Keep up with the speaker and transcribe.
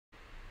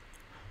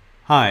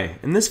Hi,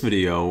 in this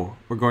video,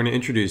 we're going to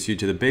introduce you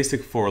to the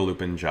basic for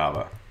loop in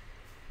Java.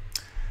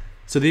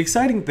 So the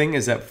exciting thing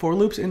is that for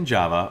loops in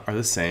Java are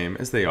the same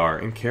as they are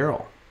in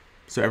Carol.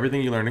 So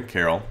everything you learn in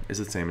Carol is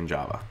the same in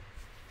Java.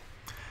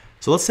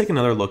 So let's take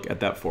another look at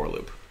that for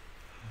loop.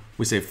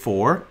 We say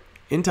for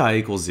int I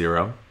equals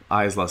 0,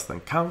 I is less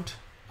than count,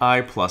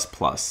 I plus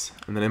plus,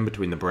 and then in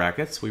between the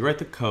brackets, we write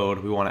the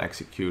code we want to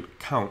execute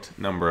count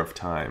number of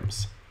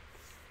times.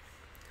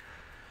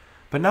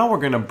 But now we're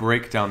going to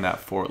break down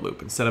that for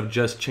loop. Instead of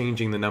just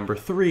changing the number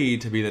 3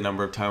 to be the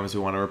number of times we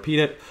want to repeat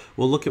it,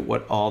 we'll look at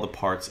what all the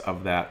parts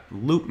of that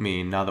loop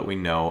mean now that we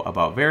know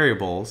about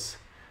variables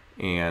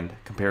and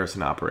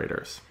comparison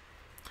operators.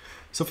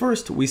 So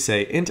first we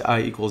say int I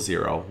equals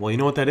 0. Well, you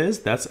know what that is?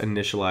 That's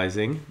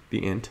initializing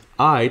the int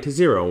I to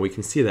 0. We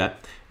can see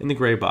that in the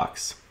gray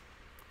box.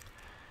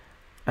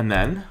 And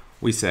then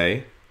we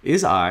say,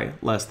 is I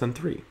less than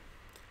 3?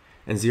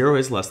 And 0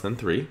 is less than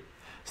 3.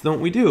 So then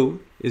what we do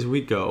is we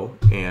go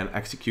and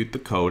execute the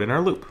code in our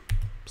loop.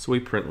 So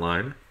we print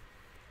line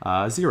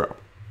 0.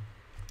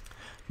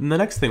 And the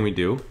next thing we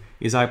do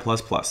is I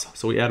plus plus.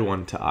 So we add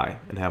 1 to I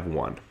and have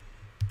 1.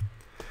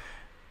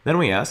 Then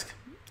we ask,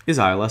 is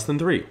I less than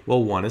 3?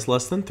 Well, 1 is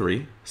less than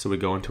 3, so we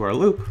go into our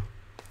loop.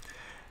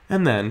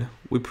 And then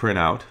we print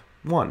out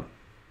 1.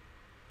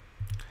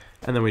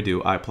 And then we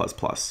do I plus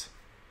plus.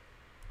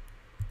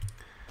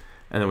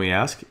 And then we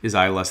ask, is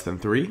I less than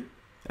 3?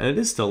 And it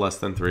is still less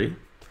than 3.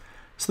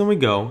 So then we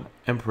go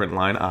and print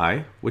line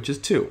I, which is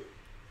 2.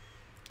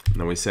 And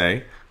then we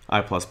say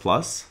I plus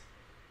plus.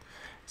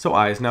 So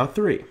I is now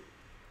 3.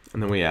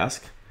 And then we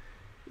ask,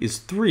 is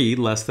 3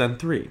 less than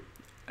 3?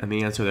 And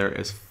the answer there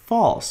is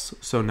false.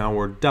 So now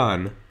we're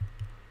done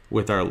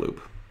with our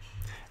loop.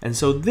 And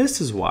so this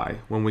is why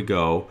when we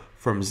go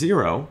from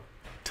 0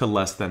 to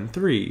less than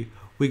 3,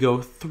 we go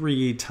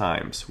 3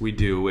 times. We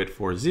do it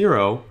for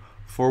 0,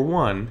 for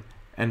 1,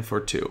 and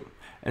for 2.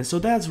 And so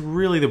that's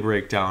really the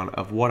breakdown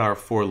of what our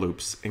for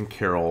loops in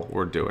Carol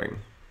were doing.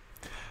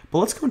 But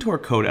let's go into our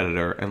code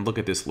editor and look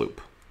at this loop.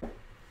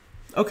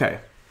 Okay,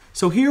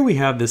 so here we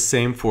have this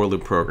same for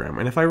loop program.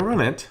 And if I run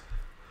it,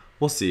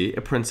 we'll see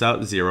it prints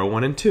out 0,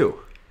 1, and 2.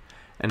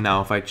 And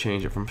now if I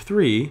change it from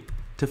 3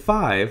 to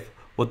 5,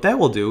 what that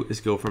will do is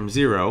go from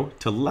 0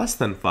 to less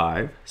than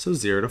 5, so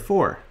 0 to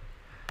 4.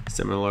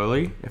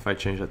 Similarly, if I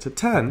change that to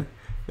 10,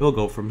 it will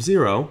go from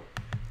 0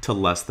 to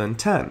less than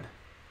 10.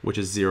 Which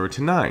is 0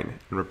 to 9,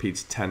 and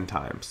repeats 10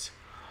 times.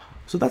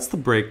 So that's the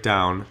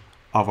breakdown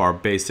of our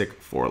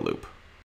basic for loop.